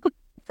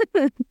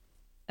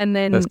 And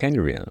then that's kind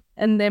of real.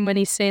 And then when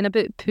he's saying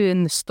about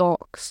pooing the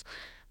stalks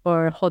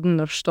or hodding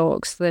their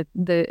stalks, it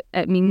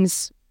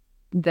means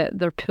that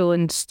they're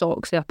pulling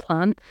stalks of a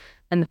plant,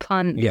 and the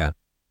plant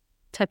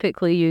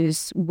typically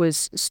used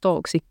was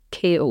stalks of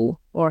kale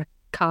or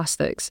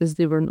castics as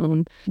they were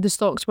known. The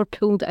stalks were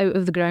pulled out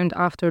of the ground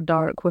after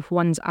dark with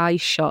one's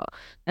eyes shut,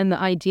 and the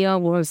idea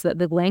was that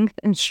the length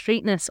and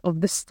straightness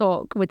of the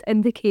stalk would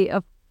indicate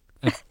a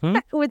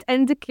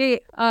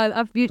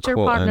future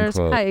Quote, partner's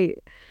unquote. height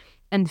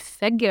and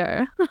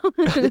figure.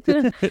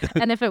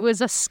 And if it was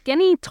a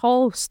skinny,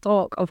 tall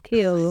stalk of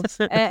kale,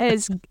 it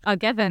is a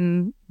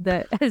given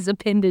that his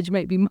appendage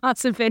might be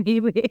massive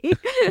anyway.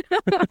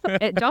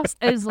 It just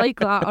is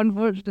like that,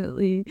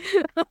 unfortunately.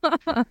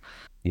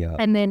 Yeah.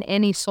 And then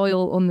any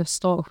soil on the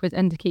stalk would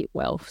indicate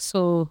wealth.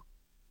 So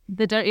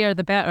the dirtier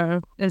the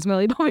better, as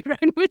Millie Bobby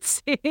Brown would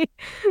say.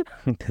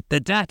 The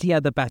dirtier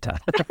the better.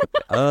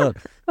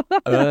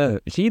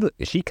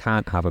 She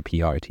can't have a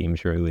PR team,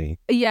 surely.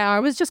 Yeah, I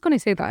was just going to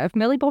say that. If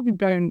Millie Bobby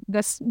Brown,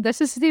 this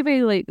is the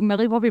way, like,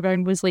 Millie Bobby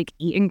Brown was, like,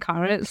 eating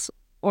carrots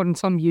on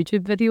some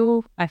YouTube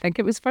video. I think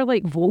it was for,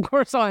 like, Vogue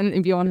or something,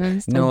 to be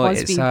honest. No, and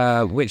it's,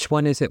 BuzzFeed. which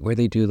one is it where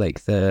they do,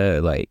 like, the,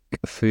 like,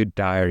 food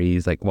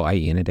diaries, like, what I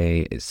eat in a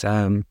day? It's,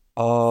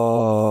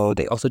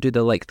 they also do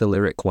the, like, the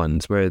lyric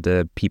ones where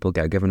the people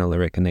get given a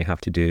lyric and they have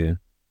to do,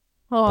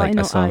 like,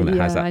 a song that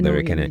has that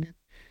lyric in it.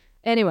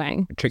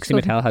 Anyway. Trixie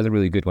Mattel has a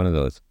really good one of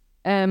those.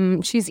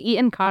 She's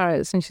eating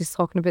carrots and she's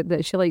talking about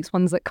that she likes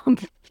ones that come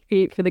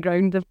straight for the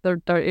ground. If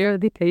they're dirtier,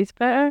 they taste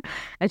better.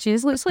 And she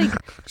just looks like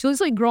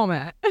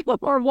Gromit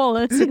or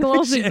Wallace.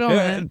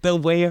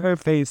 The way her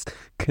face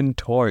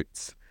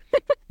contorts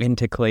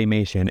into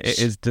claymation, it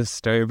is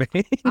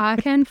disturbing. I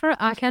can for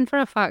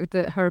a fact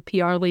that her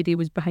PR lady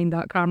was behind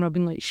that camera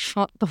being like,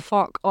 shut the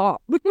fuck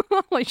up.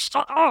 Like,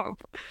 shut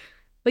up.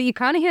 But you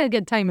can't have a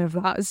good time if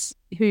that's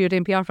who you're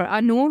doing PR for.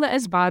 I know that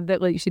it's bad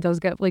that, like, she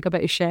does get, like, a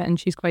bit of shit and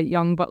she's quite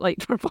young, but,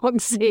 like, for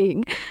fuck's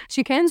sake,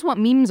 she kens what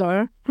memes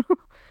are.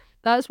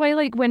 That's why,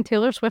 like, when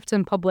Taylor Swift's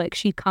in public,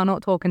 she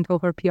cannot talk until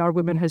her PR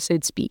woman has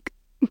said speak.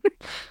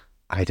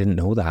 I didn't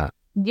know that.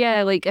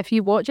 Yeah, like, if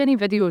you watch any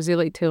videos of,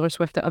 like, Taylor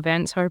Swift at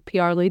events, her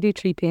PR lady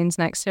Tree Payne's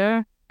next to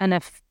her, and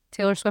if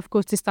Taylor Swift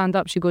goes to stand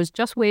up, she goes,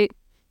 just wait.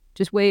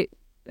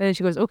 And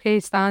she goes,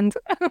 okay, stand.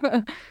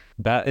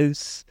 That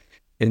is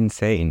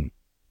insane.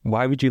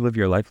 Why would you live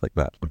your life like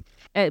that?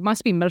 It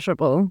must be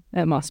miserable.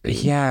 It must be.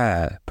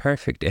 Yeah,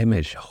 perfect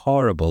image,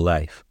 horrible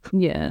life.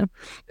 Yeah.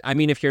 I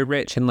mean, if you're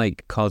rich and,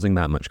 like, causing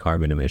that much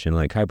carbon emission,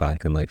 like, how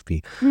bad can life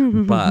be?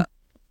 But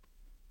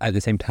at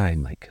the same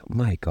time, like, oh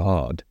my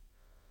God,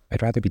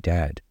 I'd rather be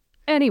dead.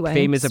 Anyway.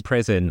 Fame is a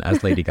prison,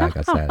 as Lady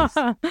Gaga says.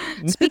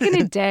 Speaking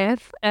of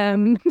death,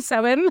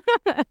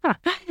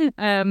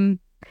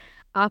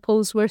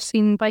 apples were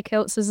seen by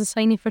Celts as a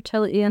sign of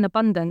fertility and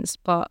abundance,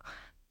 but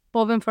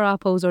bobbing for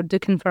apples, or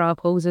ducking for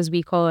apples as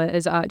we call it,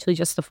 is actually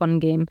just a fun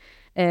game.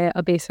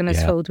 A basin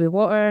is filled with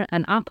water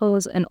and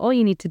apples, and all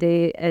you need to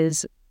do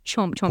is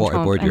chomp, chomp,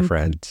 chomp. Waterboard your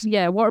friends.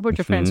 Yeah, waterboard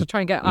your friends. So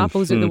try and get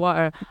apples out the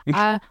water.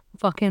 I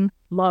fucking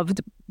loved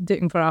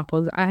ducking for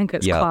apples. I think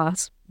it's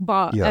class.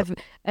 But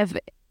if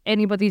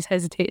anybody's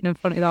hesitating in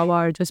front of that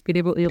wire, just being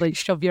able to like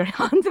shove your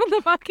hand on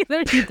the back of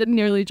their head and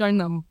nearly drown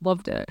them.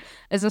 Loved it.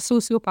 As a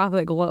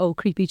sociopathic little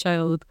creepy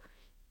child,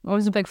 I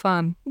was a big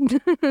fan.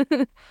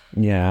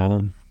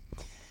 Yeah.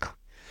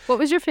 What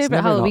was your favourite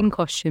never Halloween not-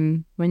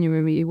 costume when you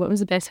were wee? What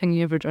was the best thing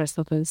you ever dressed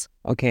up as?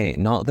 Okay,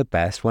 not the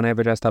best one I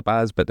ever dressed up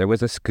as, but there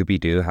was a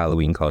Scooby-Doo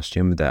Halloween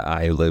costume that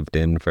I lived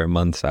in for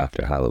months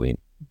after Halloween.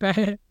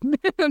 Bet.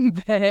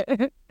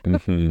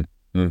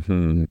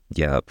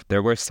 Yep.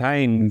 There were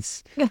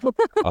signs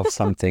of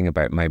something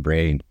about my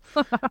brain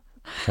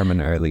from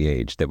an early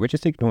age that were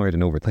just ignored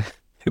and overlooked.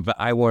 But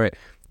I wore it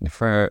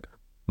for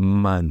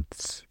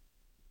months.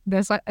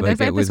 This Like, it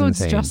was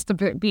episode's insane. just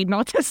about being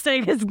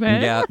autistic, isn't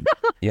it? Yeah.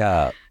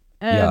 Yeah.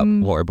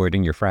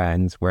 Waterboarding your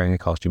friends, wearing a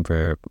costume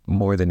for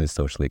more than is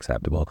socially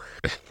acceptable.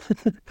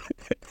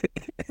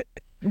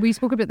 We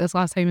spoke about this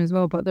last time as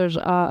well, but there's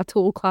a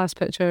total class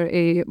picture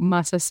of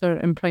my sister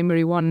in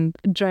primary one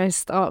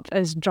dressed up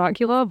as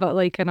Dracula, but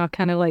like in a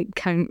kind of like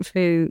Count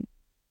for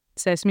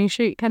Sesame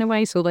Street kind of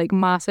way. So like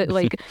massive,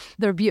 like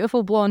their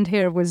beautiful blonde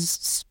hair was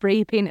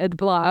spray painted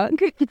black,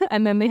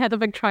 and then they had a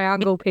big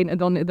triangle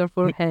painted onto their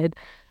forehead,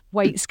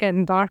 white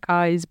skin, dark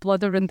eyes,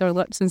 blood around their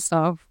lips and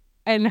stuff,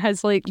 and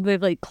has like the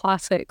like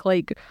classic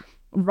like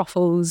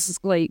ruffles,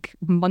 like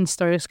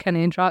monsters kind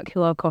of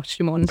Dracula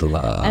costume on.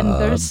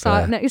 And they're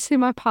sat next to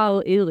my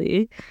pal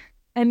Ailey,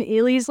 and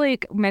Ailey's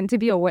like meant to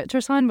be a witch or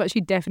something, but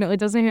she definitely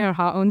doesn't have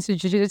her hat on, so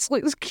she just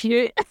looks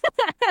cute.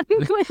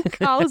 And like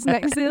Carl's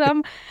next to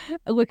them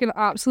looking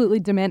absolutely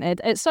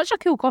demented. It's such a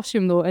cool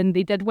costume though, and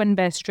they did win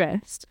best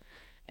dressed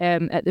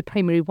at the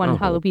primary one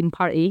Halloween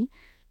party.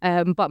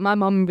 But my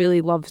mum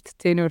really loved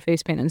doing her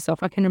face paint and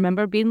stuff. I can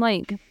remember being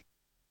like,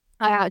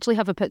 I actually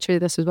have a picture of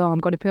this as well. I'm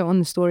going to put it on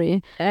the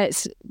story.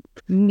 It's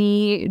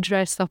me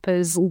dressed up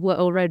as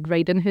Little Red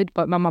Riding Hood,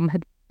 but my mum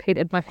had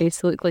painted my face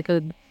to look like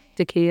a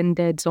decaying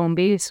dead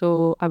zombie.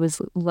 So I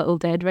was Little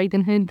Dead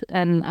Riding Hood,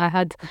 and I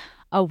had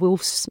a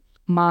wolf's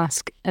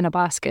mask in a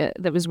basket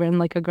that was wearing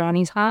like a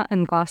granny's hat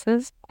and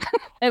glasses.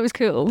 It was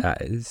cool.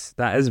 That is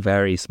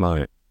very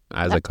smart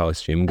as a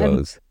costume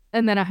goes.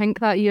 And then I think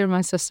that year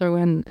my sister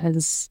went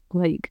as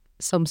like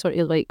some sort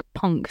of like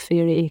punk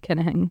fairy kind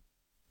of thing.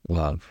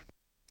 Love.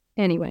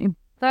 Anyway,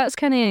 that's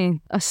kind of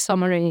a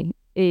summary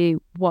of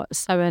what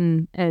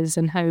Samhain is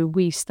and how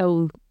we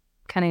still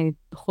kind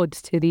of hold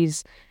to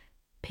these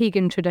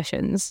pagan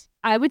traditions.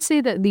 I would say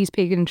that these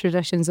pagan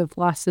traditions have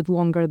lasted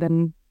longer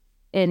than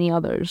any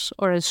others,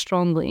 or as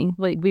strongly.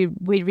 Like we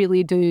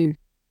really do.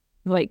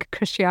 Like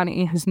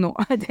Christianity has not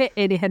had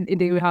anything to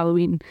do with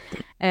Halloween.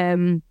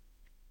 And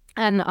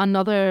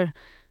another,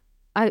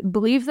 I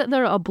believe that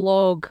they're a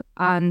blog,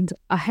 and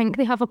I think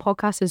they have a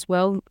podcast as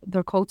well.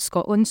 They're called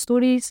Scotland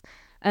Stories.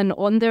 And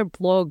on their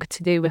blog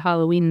today with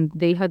Halloween,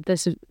 they had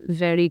this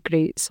very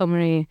great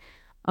summary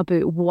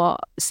about what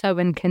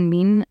Samhain can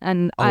mean.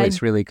 And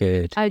It's really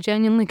good. I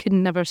genuinely could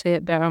never say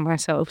it better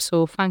myself.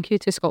 So thank you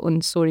to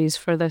Scotland Stories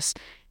for this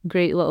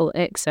great little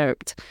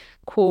excerpt.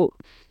 Quote,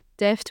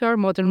 "Death to our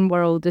modern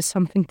world is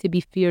something to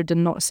be feared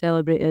and not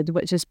celebrated,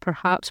 which is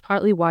perhaps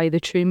partly why the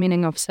true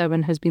meaning of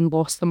Samhain has been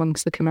lost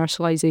amongst the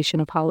commercialisation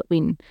of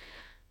Halloween.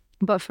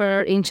 But for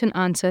our ancient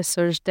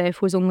ancestors,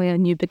 death was only a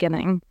new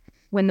beginning.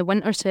 When the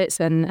winter sets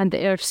in and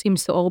the earth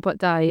seems to all but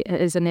die, it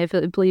is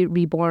inevitably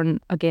reborn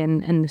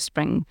again in the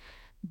spring.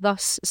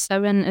 Thus,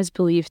 Samhain is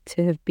believed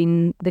to have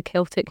been the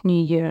Celtic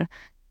New Year,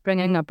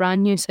 bringing a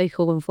brand new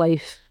cycle of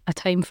life, a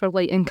time for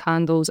lighting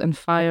candles and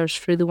fires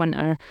through the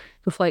winter,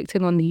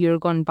 reflecting on the year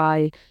gone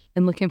by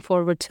and looking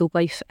forward to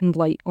life and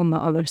light on the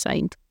other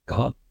side."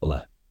 God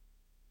bless.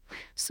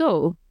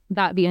 So,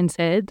 that being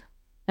said,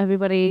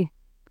 everybody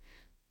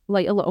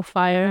light a little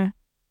fire,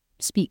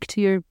 speak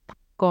to your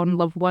gone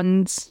loved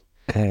ones,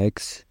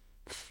 Eggs.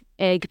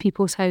 egg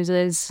people's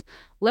houses,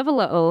 live a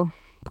little,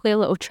 play a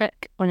little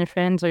trick on your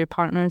friends or your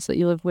partners that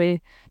you live with,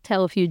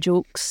 tell a few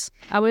jokes.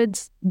 I would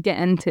get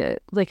into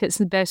it. Like, it's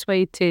the best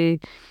way to,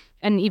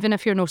 and even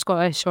if you're no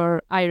Scottish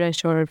or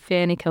Irish or for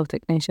any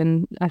Celtic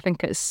nation, I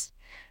think it's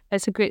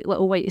a great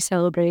little way to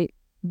celebrate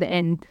the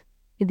end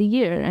of the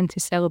year and to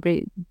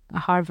celebrate a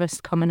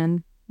harvest coming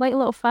in. Light a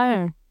little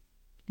fire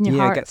in your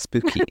heart. Get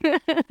spooky.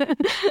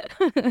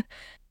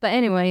 But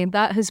anyway,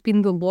 that has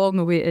been the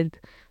long-awaited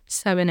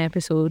Samhain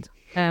episode.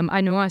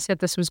 I know I said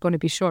this was going to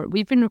be short.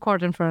 We've been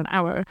recording for an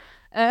hour.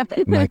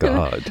 My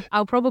God.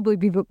 I'll probably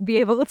be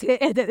able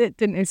to edit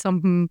it into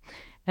something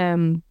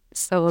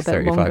still a bit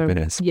 35 longer.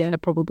 minutes. Yeah,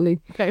 probably.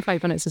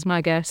 35 minutes is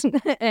my guess.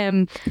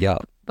 Yeah.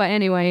 But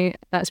anyway,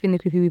 that's been the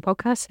Creepy Wee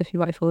Podcast. If you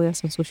want to follow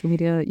us on social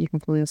media, you can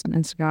follow us on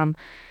Instagram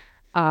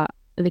at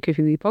the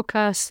Creepy Wee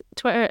Podcast,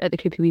 Twitter at the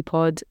Creepy Wee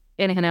Pod,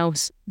 anything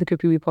else, the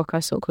Creepy Wee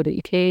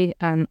Podcast.co.uk,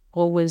 and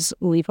always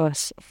leave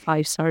us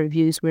 5-star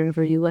reviews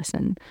wherever you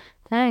listen.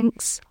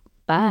 Thanks.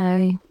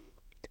 Bye.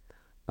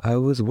 I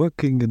was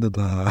working in the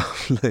lab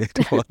late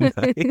one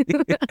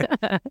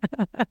night.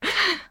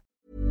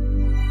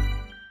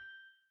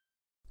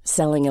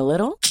 Selling a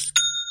little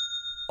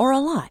or a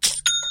lot?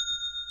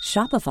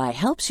 Shopify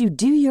helps you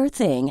do your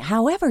thing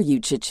however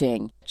you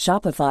cha-ching.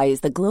 Shopify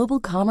is the global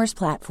commerce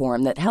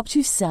platform that helps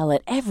you sell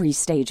at every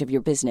stage of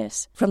your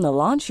business. From the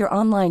launch your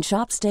online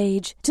shop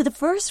stage to the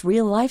first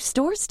real-life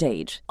store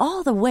stage,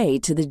 all the way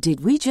to the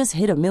did we just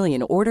hit a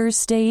million orders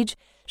stage.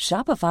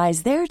 Shopify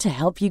is there to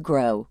help you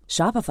grow.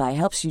 Shopify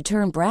helps you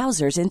turn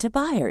browsers into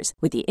buyers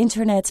with the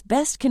internet's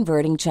best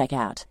converting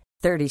checkout.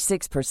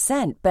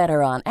 36%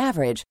 better on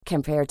average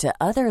compared to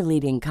other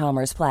leading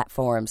commerce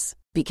platforms.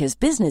 Because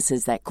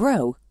businesses that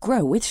grow,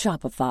 grow with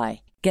Shopify.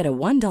 Get a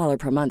 $1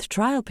 per month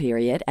trial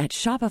period at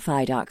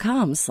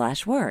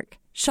shopify.com/work.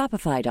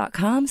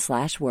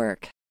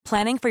 Shopify.com/work.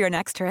 Planning for your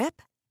next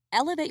trip?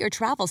 Elevate your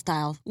travel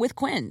style with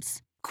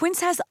Quince.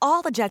 Quince has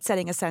all the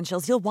jet-setting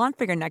essentials you'll want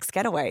for your next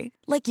getaway,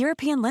 like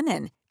European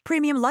linen,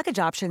 premium luggage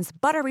options,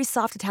 buttery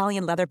soft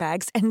Italian leather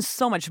bags, and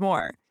so much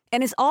more.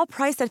 And is all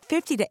priced at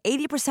 50 to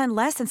 80%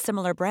 less than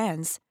similar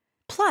brands.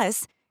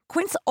 Plus,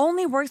 Quince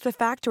only works with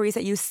factories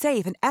that use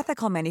safe and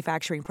ethical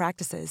manufacturing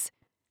practices.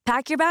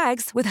 Pack your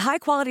bags with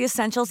high-quality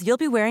essentials you'll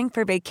be wearing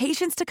for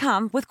vacations to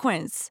come with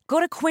Quince.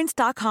 Go to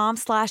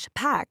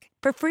quince.com/pack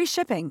for free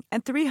shipping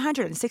and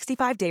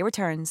 365-day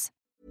returns.